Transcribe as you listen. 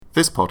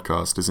This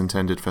podcast is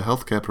intended for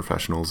healthcare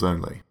professionals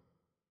only.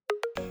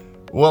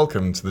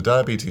 Welcome to the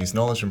Diabetes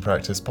Knowledge and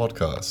Practice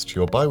podcast,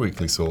 your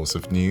bi-weekly source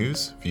of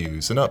news,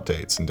 views and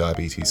updates in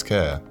diabetes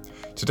care.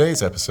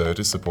 Today's episode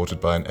is supported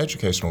by an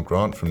educational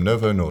grant from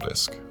Novo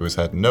Nordisk, who has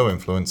had no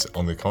influence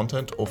on the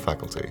content or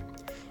faculty.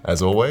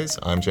 As always,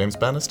 I'm James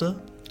Bannister.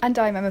 And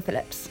I'm Emma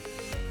Phillips.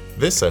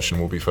 This session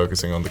will be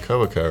focusing on the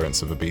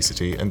co-occurrence of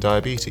obesity and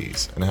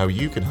diabetes and how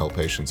you can help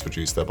patients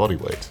reduce their body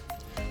weight.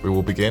 We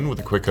will begin with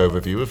a quick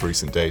overview of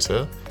recent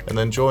data and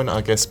then join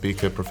our guest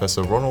speaker,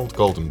 Professor Ronald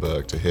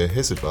Goldenberg, to hear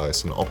his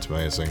advice on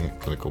optimizing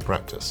clinical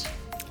practice.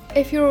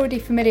 If you're already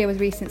familiar with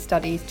recent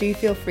studies, do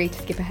feel free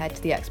to skip ahead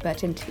to the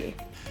expert interview.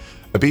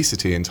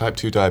 Obesity and type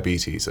 2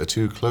 diabetes are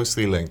two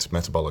closely linked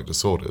metabolic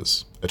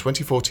disorders. A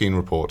 2014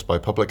 report by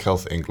Public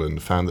Health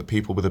England found that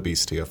people with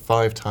obesity are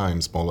 5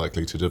 times more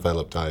likely to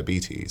develop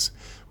diabetes,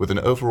 with an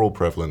overall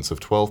prevalence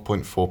of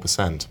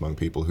 12.4% among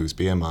people whose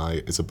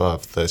BMI is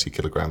above 30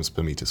 kilograms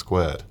per metre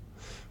squared.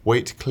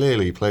 Weight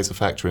clearly plays a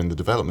factor in the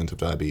development of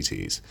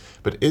diabetes,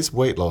 but is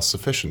weight loss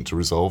sufficient to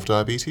resolve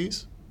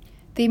diabetes?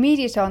 The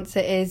immediate answer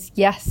is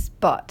yes,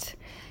 but.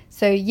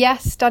 So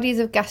yes, studies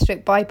of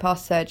gastric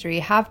bypass surgery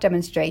have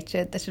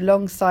demonstrated that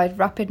alongside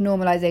rapid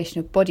normalisation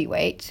of body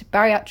weight,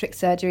 bariatric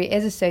surgery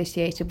is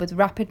associated with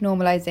rapid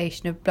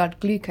normalisation of blood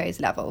glucose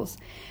levels,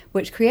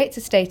 which creates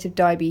a state of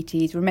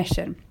diabetes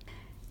remission.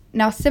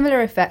 Now,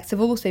 similar effects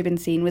have also been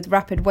seen with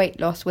rapid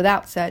weight loss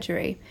without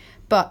surgery,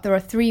 but there are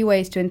 3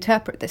 ways to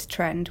interpret this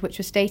trend, which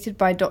was stated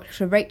by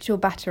Dr. Rachel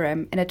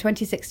Batterham in a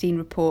 2016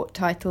 report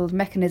titled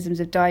Mechanisms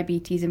of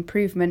Diabetes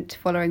Improvement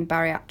Following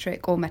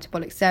Bariatric or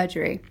Metabolic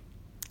Surgery.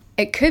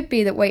 It could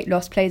be that weight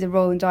loss plays a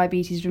role in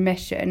diabetes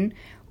remission,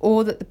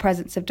 or that the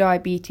presence of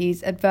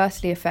diabetes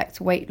adversely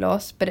affects weight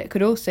loss, but it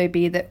could also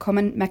be that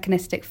common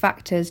mechanistic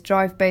factors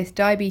drive both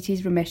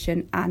diabetes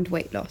remission and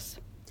weight loss.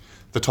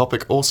 The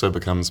topic also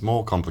becomes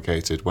more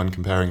complicated when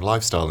comparing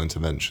lifestyle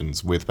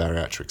interventions with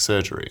bariatric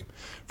surgery.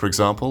 For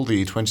example,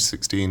 the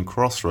 2016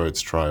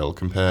 Crossroads trial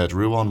compared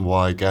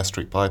Roux-en-Y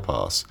gastric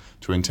bypass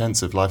to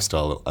intensive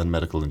lifestyle and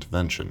medical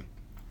intervention.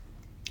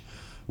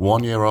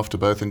 1 year after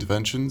both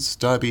interventions,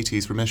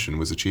 diabetes remission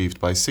was achieved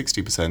by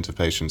 60% of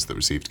patients that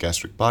received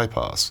gastric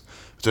bypass,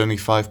 but only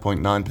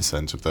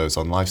 5.9% of those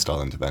on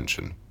lifestyle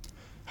intervention.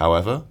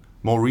 However,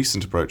 more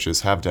recent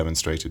approaches have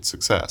demonstrated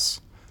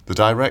success. The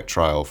DIRECT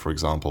trial, for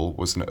example,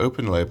 was an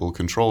open-label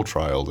control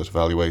trial that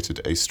evaluated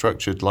a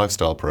structured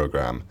lifestyle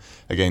program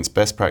against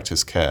best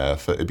practice care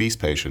for obese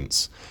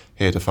patients,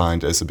 here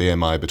defined as a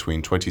BMI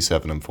between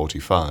 27 and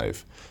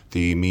 45,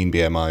 the mean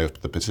BMI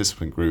of the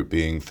participant group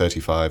being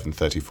 35 and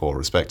 34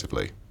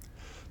 respectively.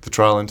 The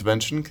trial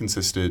intervention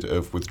consisted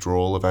of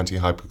withdrawal of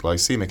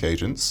anti-hypoglycemic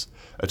agents,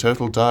 a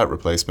total diet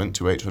replacement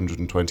to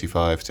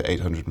 825 to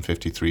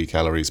 853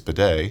 calories per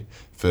day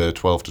for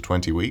 12 to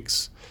 20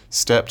 weeks,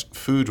 stepped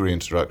food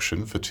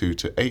reintroduction for 2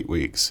 to 8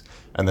 weeks,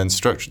 and then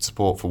structured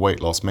support for weight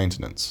loss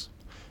maintenance.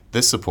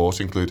 This support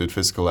included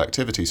physical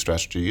activity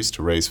strategies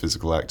to raise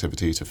physical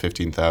activity to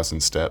 15,000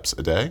 steps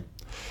a day.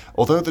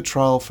 Although the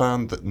trial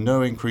found that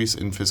no increase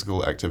in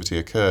physical activity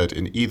occurred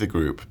in either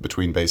group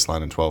between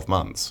baseline and 12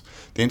 months,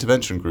 the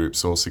intervention group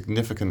saw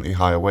significantly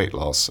higher weight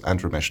loss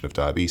and remission of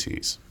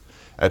diabetes.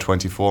 At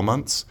 24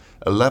 months,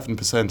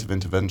 11% of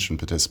intervention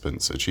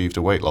participants achieved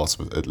a weight loss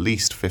of at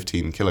least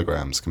 15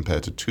 kilograms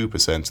compared to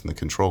 2% in the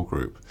control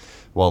group,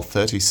 while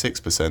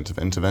 36% of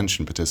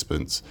intervention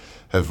participants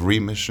have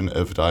remission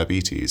of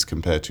diabetes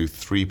compared to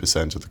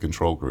 3% of the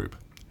control group.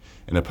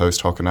 In a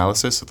post-hoc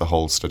analysis of the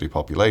whole study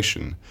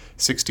population,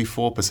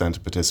 64%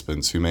 of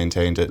participants who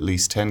maintained at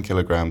least 10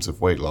 kilograms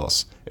of weight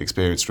loss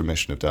experienced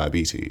remission of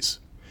diabetes.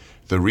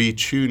 The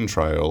ReTune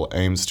trial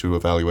aims to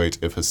evaluate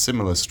if a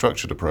similar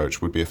structured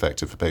approach would be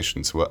effective for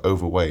patients who are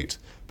overweight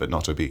but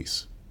not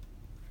obese.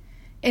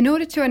 In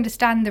order to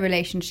understand the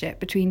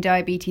relationship between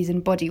diabetes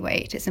and body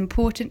weight, it's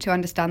important to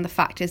understand the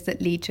factors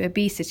that lead to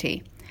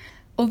obesity.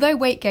 Although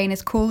weight gain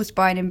is caused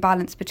by an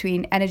imbalance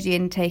between energy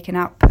intake and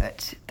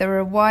output, there are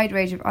a wide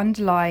range of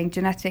underlying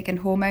genetic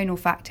and hormonal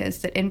factors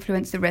that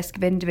influence the risk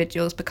of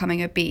individuals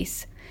becoming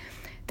obese.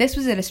 This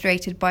was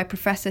illustrated by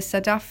Professor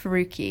Sadaf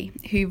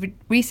Farooqi, who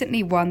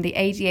recently won the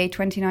ADA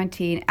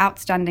 2019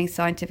 Outstanding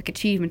Scientific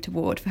Achievement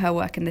Award for her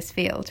work in this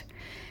field.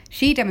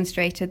 She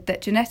demonstrated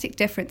that genetic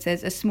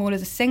differences as small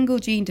as a single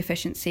gene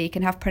deficiency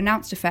can have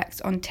pronounced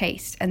effects on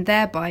taste and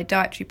thereby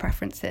dietary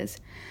preferences.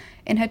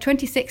 In her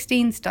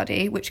 2016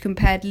 study, which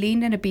compared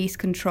lean and obese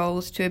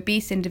controls to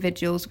obese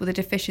individuals with a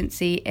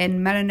deficiency in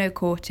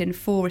melanocortin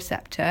 4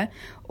 receptor,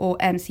 or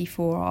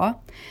MC4R,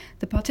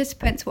 the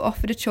participants were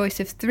offered a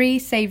choice of 3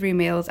 savoury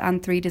meals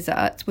and 3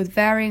 desserts with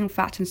varying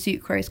fat and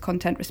sucrose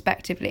content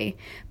respectively,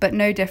 but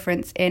no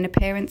difference in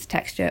appearance,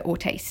 texture or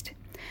taste.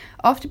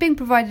 After being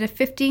provided a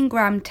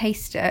 15-gram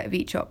taster of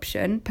each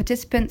option,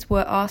 participants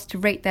were asked to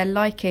rate their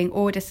liking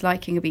or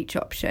disliking of each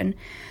option,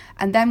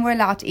 and then were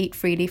allowed to eat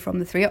freely from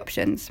the 3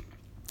 options.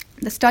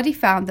 The study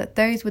found that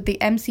those with the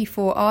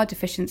MC4R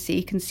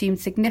deficiency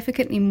consumed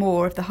significantly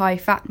more of the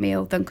high-fat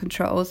meal than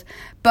controls,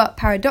 but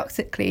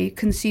paradoxically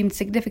consumed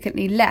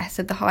significantly less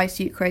of the high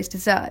sucrose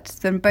desserts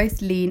than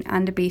both lean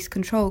and obese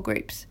control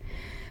groups.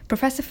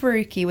 Professor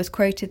Faruqi was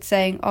quoted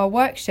saying, "Our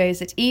work shows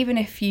that even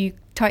if you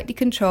tightly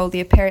control the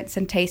appearance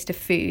and taste of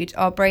food,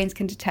 our brains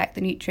can detect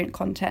the nutrient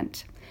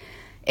content."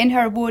 In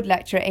her award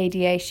lecture at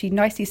ADA, she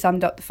nicely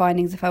summed up the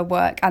findings of her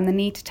work and the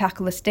need to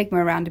tackle the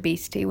stigma around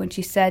obesity when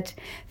she said,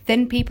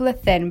 "Thin people are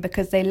thin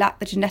because they lack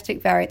the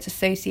genetic variants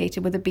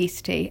associated with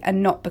obesity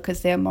and not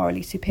because they are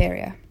morally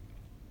superior."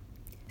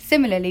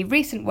 Similarly,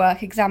 recent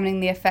work examining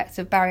the effects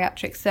of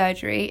bariatric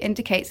surgery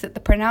indicates that the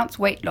pronounced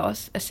weight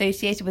loss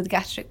associated with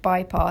gastric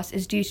bypass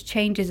is due to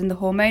changes in the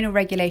hormonal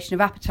regulation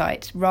of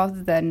appetite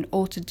rather than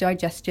altered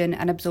digestion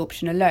and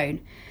absorption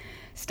alone.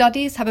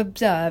 Studies have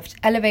observed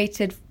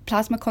elevated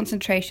plasma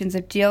concentrations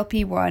of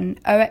GLP-1,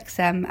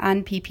 OXM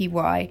and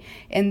PPY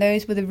in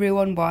those with a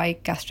Roux-en-Y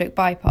gastric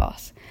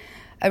bypass.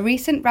 A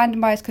recent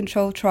randomized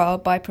controlled trial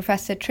by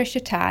Professor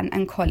Tricia Tan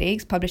and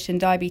colleagues published in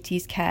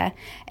Diabetes Care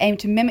aimed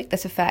to mimic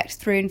this effect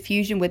through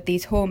infusion with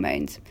these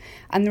hormones,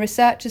 and the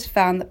researchers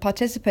found that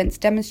participants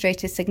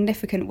demonstrated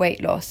significant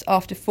weight loss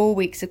after 4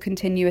 weeks of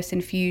continuous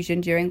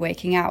infusion during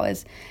waking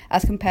hours,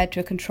 as compared to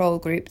a control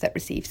group that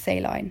received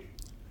saline.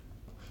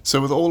 So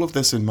with all of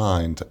this in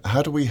mind,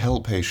 how do we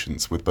help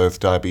patients with both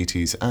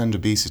diabetes and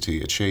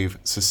obesity achieve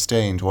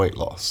sustained weight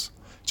loss?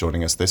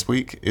 Joining us this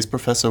week is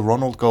Professor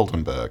Ronald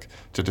Goldenberg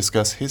to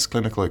discuss his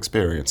clinical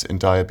experience in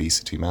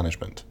diabetes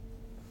management.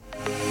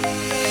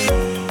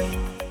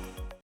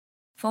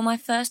 For my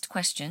first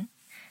question,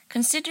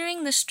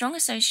 considering the strong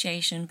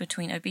association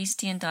between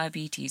obesity and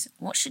diabetes,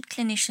 what should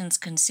clinicians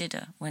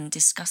consider when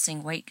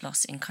discussing weight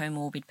loss in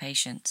comorbid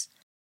patients?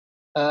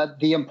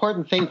 The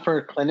important thing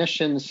for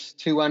clinicians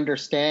to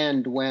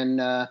understand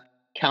when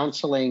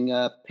counseling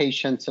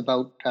patients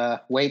about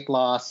weight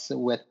loss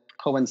with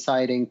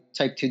coinciding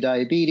type 2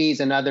 diabetes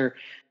and other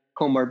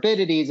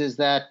comorbidities is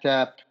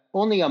that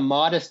only a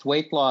modest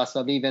weight loss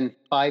of even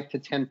 5 to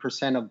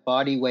 10% of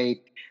body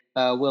weight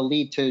will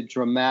lead to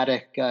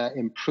dramatic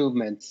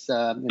improvements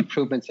in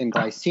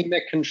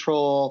glycemic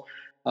control,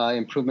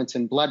 improvements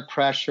in blood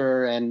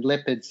pressure, and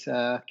lipids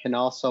can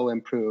also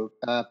improve.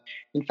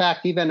 In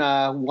fact, even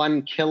a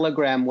 1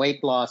 kilogram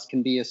weight loss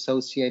can be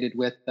associated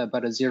with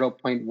about a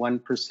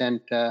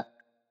 0.1%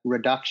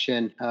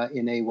 reduction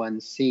in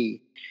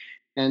A1C.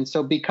 And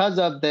so because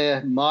of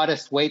the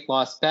modest weight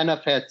loss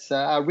benefits,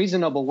 a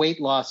reasonable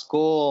weight loss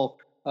goal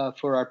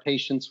for our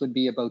patients would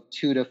be about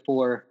 2 to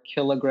 4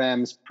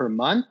 kilograms per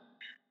month.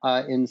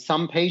 In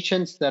some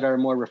patients that are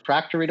more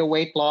refractory to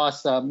weight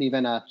loss,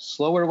 even a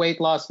slower weight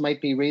loss might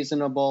be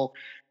reasonable.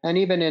 And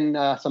even in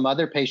some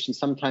other patients,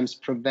 sometimes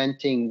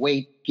preventing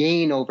weight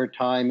gain over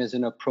time is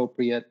an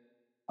appropriate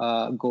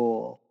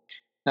goal.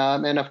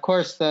 And of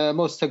course, the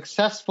most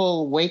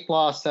successful weight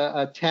loss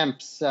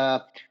attempts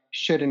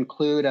should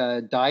include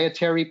a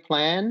dietary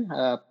plan,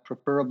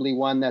 preferably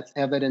one that's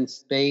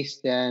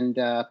evidence-based and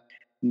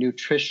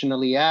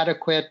nutritionally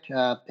adequate,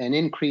 an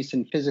increase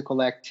in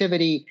physical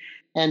activity,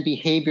 and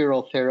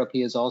behavioral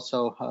therapy is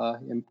also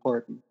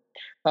important.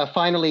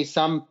 Finally,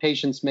 some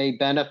patients may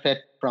benefit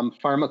from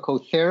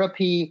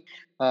pharmacotherapy,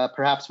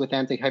 perhaps with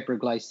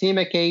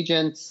antihyperglycemic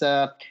agents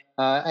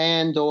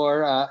and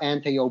or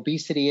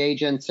anti-obesity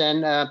agents,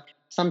 and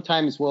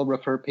sometimes we'll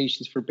refer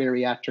patients for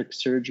bariatric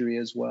surgery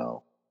as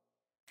well.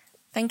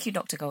 Thank you,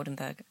 Dr.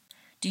 Goldenberg.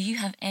 Do you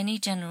have any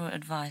general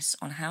advice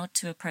on how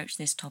to approach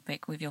this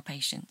topic with your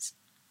patients?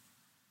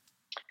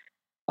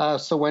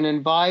 So when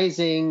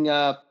advising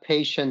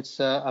patients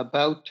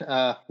about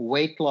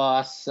weight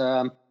loss,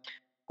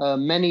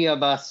 many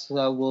of us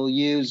will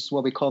use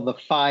what we call the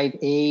 5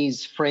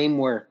 A's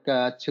framework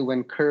to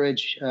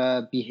encourage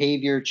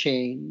behavior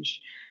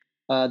change.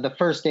 The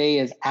first A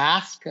is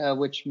ask,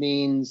 which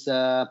means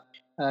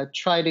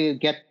try to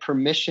get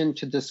permission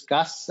to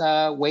discuss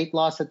weight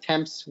loss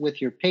attempts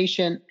with your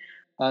patient.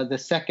 The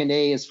second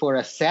A is for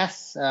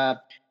assess,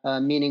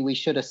 meaning we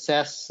should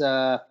assess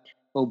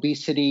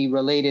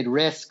obesity-related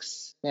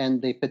risks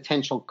and the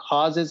potential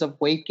causes of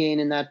weight gain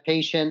in that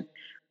patient.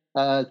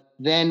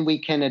 Then we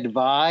can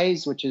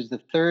advise, which is the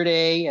third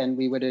A, and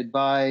we would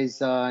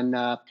advise on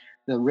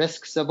the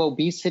risks of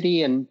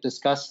obesity and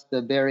discuss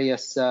the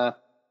various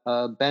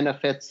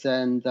benefits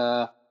and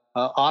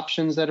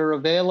options that are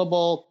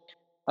available.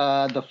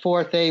 The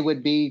fourth A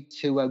would be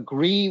to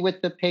agree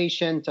with the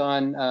patient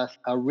on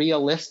a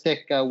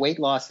realistic weight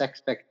loss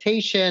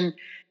expectation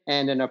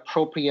and an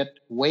appropriate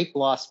weight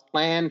loss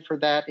plan for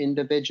that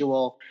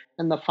individual.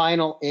 And the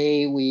final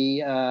A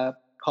we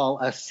call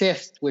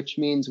assist, which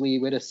means we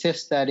would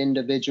assist that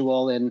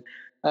individual in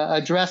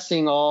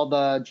addressing all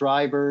the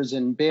drivers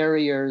and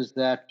barriers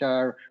that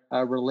are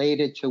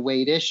related to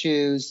weight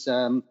issues.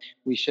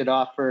 We should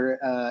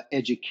offer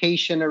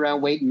education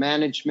around weight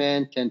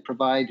management and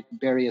provide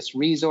various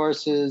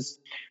resources.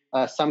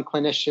 Some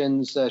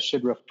clinicians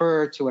should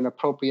refer to an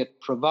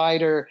appropriate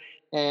provider.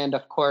 And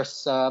of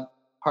course,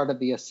 part of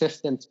the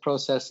assistance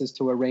process is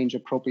to arrange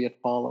appropriate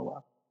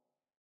follow-up.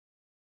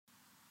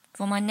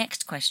 For my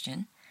next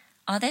question,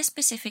 are there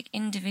specific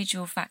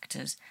individual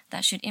factors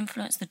that should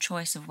influence the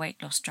choice of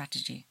weight loss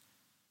strategy?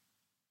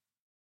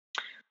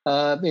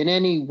 In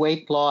any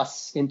weight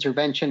loss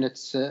intervention,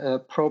 it's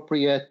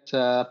appropriate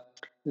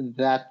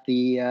that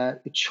the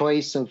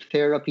choice of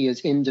therapy is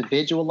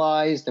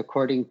individualized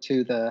according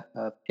to the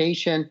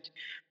patient.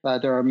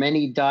 There are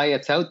many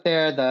diets out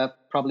there.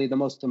 Probably the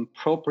most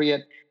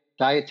appropriate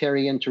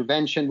dietary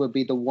intervention would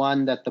be the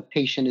one that the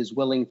patient is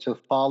willing to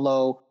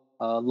follow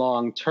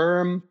long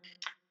term.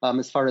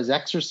 As far as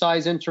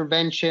exercise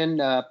intervention,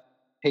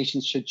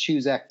 patients should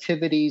choose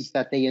activities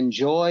that they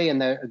enjoy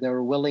and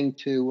they're willing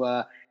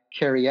to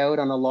carry out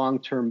on a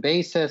long-term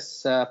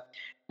basis.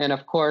 And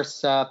of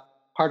course,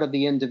 part of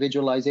the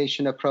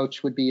individualization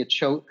approach would be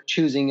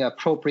choosing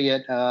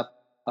appropriate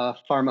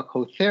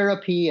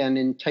pharmacotherapy. And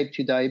in type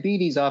 2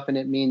 diabetes, often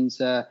it means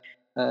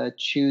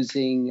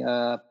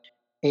choosing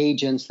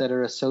agents that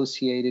are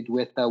associated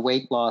with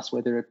weight loss,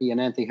 whether it be an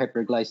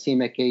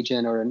anti-hyperglycemic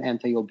agent or an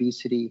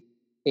anti-obesity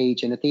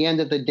agent. At the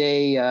end of the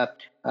day,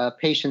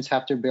 patients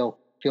have to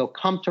feel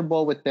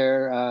comfortable with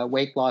their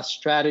weight loss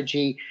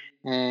strategy,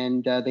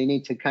 and they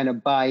need to kind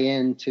of buy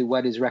into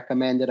what is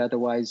recommended.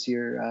 Otherwise,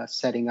 you're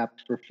setting up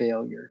for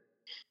failure.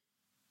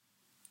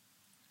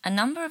 A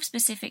number of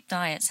specific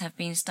diets have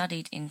been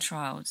studied in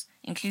trials,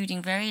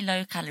 including very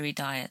low-calorie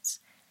diets,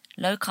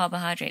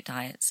 low-carbohydrate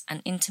diets,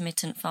 and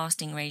intermittent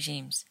fasting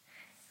regimes.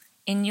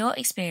 In your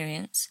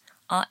experience,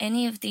 are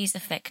any of these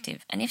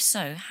effective? And if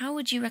so, how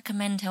would you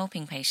recommend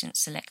helping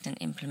patients select and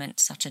implement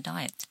such a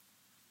diet?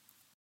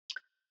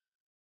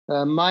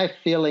 My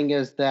feeling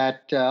is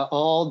that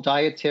all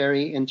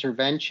dietary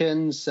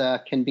interventions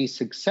can be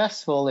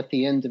successful if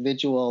the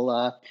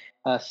individual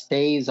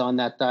stays on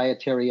that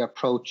dietary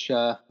approach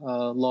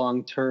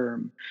long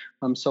term.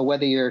 So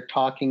whether you're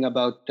talking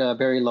about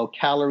very low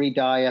calorie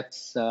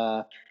diets,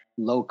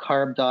 low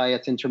carb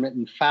diets,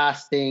 intermittent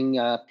fasting,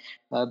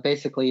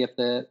 basically if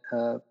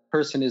the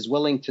person is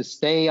willing to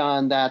stay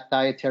on that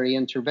dietary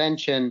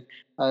intervention,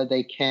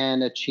 they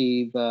can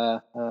achieve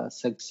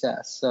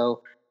success.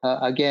 So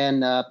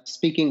again,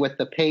 speaking with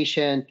the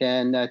patient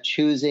and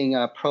choosing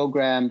a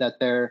program that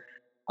they're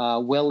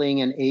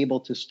willing and able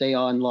to stay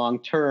on long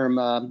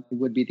term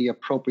would be the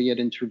appropriate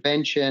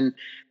intervention.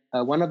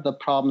 One of the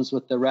problems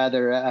with the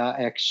rather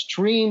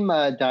extreme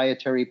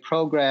dietary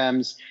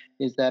programs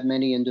is that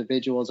many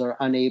individuals are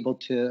unable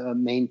to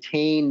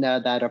maintain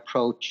that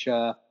approach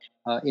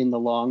in the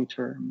long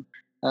term.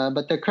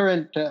 But the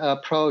current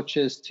approach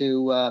is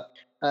to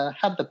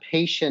have the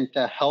patient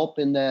help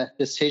in the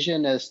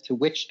decision as to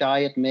which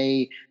diet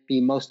may be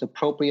most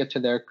appropriate to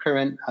their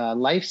current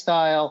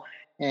lifestyle,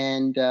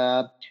 and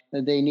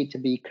they need to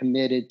be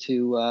committed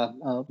to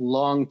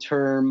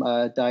long-term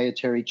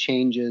dietary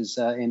changes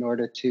in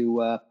order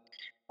to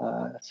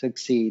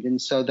succeed.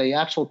 And so the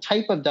actual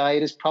type of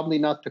diet is probably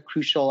not the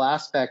crucial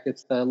aspect.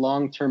 It's the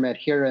long-term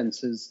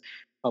adherence is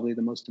probably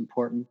the most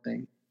important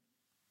thing.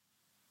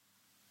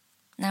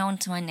 Now on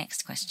to my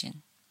next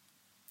question.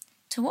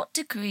 To what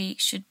degree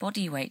should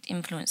body weight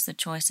influence the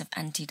choice of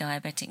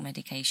anti-diabetic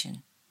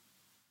medication?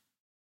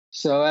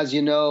 So as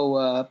you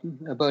know,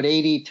 about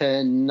 80 to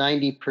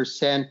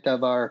 90%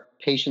 of our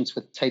patients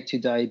with type 2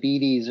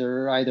 diabetes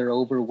are either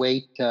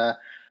overweight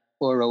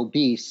or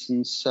obese.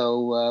 And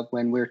so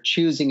when we're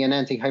choosing an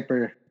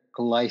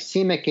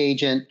anti-hyperglycemic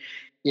agent,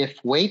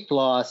 if weight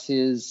loss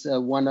is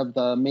one of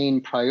the main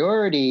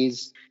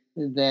priorities,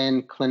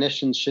 then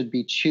clinicians should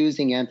be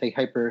choosing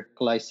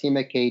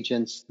anti-hyperglycemic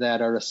agents that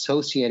are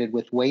associated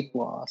with weight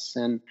loss.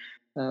 And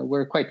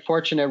we're quite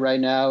fortunate right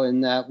now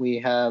in that we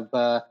have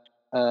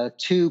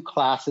two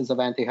classes of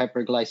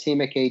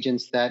anti-hyperglycemic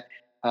agents that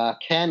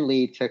can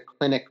lead to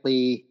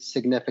clinically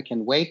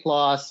significant weight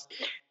loss.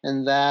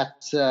 And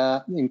that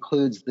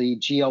includes the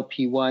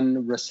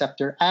GLP-1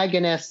 receptor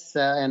agonists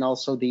and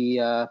also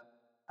the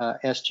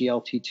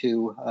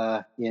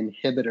SGLT2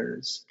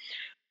 inhibitors.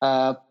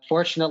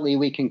 Fortunately,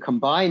 we can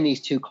combine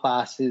these two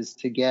classes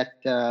to get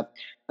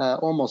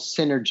almost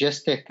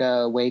synergistic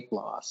weight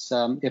loss.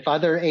 If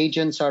other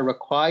agents are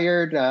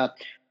required,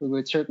 we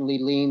would certainly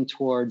lean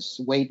towards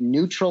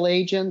weight-neutral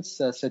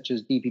agents, such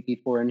as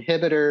DPP-4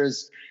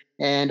 inhibitors.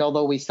 And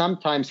although we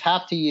sometimes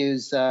have to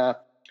use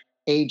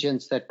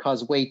agents that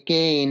cause weight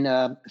gain,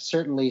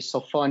 certainly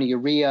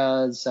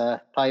sulfonylureas,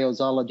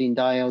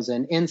 thiazolidinediones,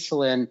 and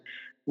insulin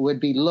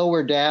would be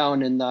lower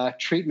down in the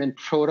treatment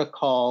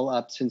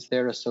protocol since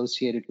they're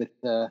associated with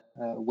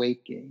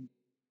weight gain.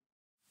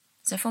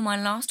 So for my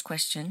last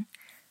question,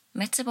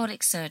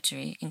 metabolic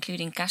surgery,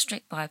 including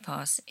gastric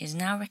bypass, is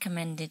now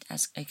recommended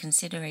as a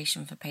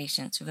consideration for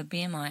patients with a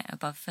BMI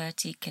above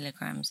 30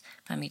 kilograms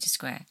per meter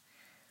square.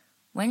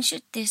 When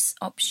should this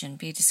option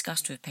be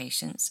discussed with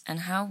patients,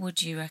 and how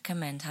would you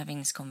recommend having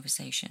this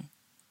conversation?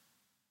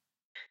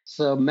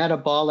 So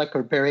metabolic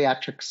or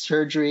bariatric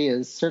surgery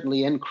is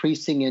certainly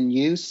increasing in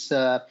use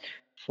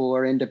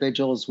for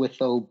individuals with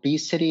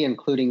obesity,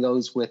 including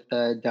those with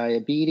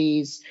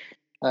diabetes.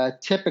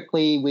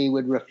 Typically, we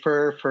would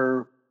refer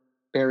for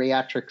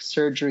bariatric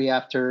surgery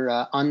after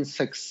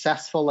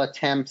unsuccessful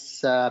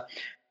attempts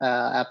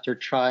after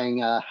trying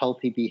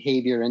healthy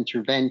behavior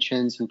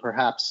interventions and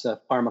perhaps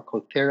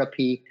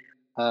pharmacotherapy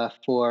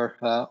for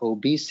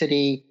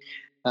obesity.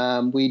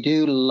 We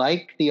do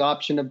like the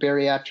option of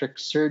bariatric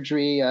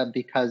surgery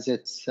because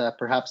it's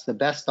perhaps the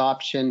best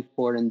option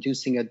for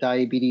inducing a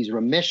diabetes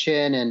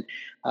remission, and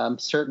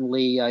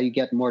certainly you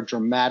get more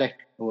dramatic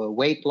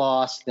weight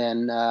loss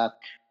than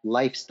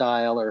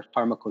lifestyle or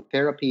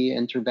pharmacotherapy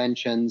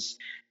interventions.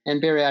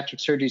 And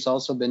bariatric surgery has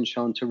also been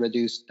shown to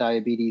reduce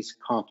diabetes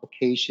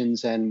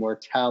complications and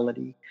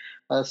mortality.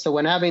 So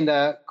when having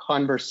the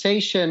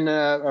conversation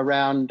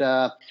around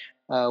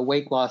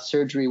weight loss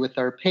surgery with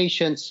our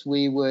patients,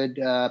 we would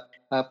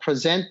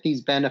present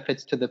these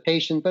benefits to the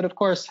patient, but of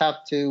course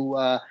have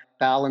to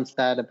balance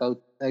that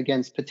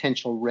against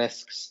potential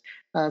risks.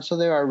 So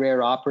there are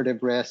rare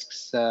operative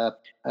risks.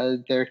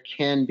 There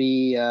can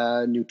be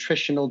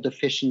nutritional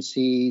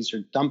deficiencies or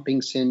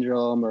dumping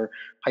syndrome or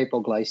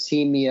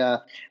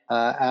hypoglycemia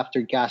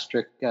after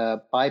gastric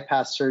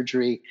bypass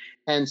surgery.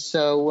 And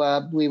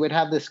so we would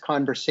have this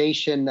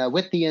conversation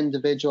with the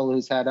individual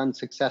who's had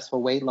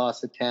unsuccessful weight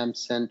loss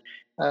attempts, and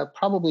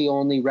probably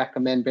only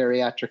recommend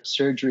bariatric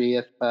surgery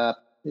if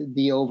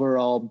the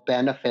overall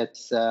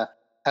benefits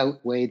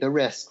outweigh the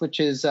risk, which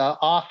is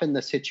often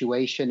the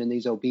situation in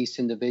these obese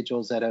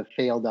individuals that have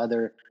failed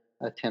other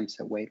attempts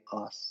at weight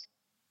loss.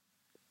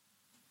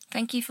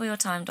 Thank you for your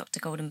time, Dr.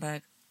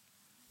 Goldenberg.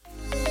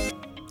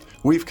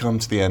 We've come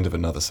to the end of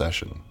another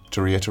session.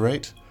 To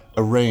reiterate,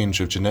 a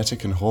range of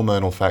genetic and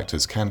hormonal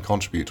factors can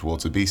contribute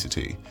towards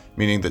obesity,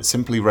 meaning that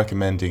simply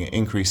recommending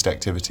increased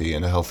activity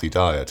and a healthy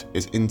diet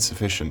is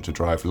insufficient to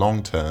drive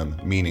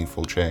long-term,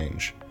 meaningful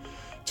change.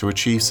 To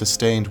achieve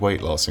sustained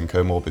weight loss in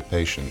comorbid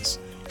patients,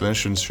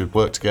 clinicians should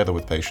work together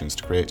with patients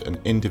to create an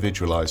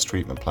individualized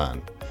treatment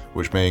plan,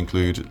 which may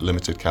include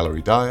limited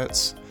calorie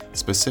diets,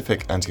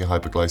 specific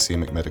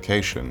anti-hyperglycemic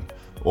medication,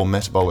 or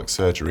metabolic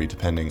surgery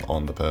depending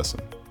on the person.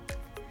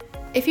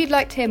 If you'd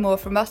like to hear more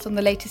from us on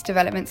the latest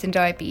developments in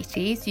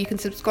diabetes, you can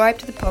subscribe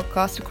to the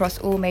podcast across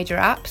all major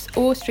apps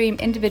or stream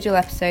individual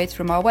episodes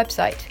from our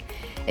website.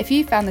 If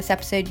you found this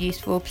episode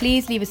useful,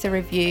 please leave us a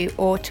review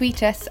or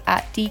tweet us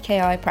at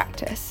DKI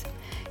Practice.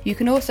 You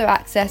can also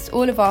access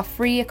all of our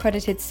free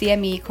accredited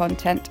CME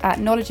content at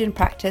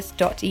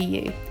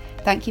knowledgeinpractice.eu.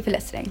 Thank you for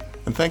listening.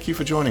 And thank you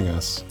for joining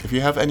us. If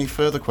you have any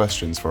further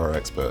questions for our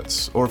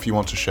experts, or if you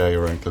want to share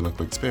your own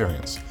clinical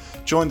experience,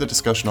 join the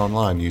discussion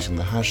online using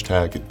the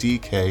hashtag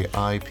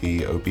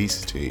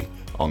DKIPobesity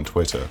on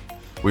Twitter.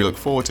 We look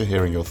forward to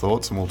hearing your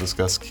thoughts, and we'll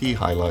discuss key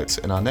highlights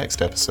in our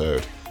next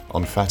episode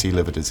on fatty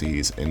liver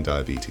disease in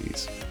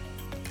diabetes.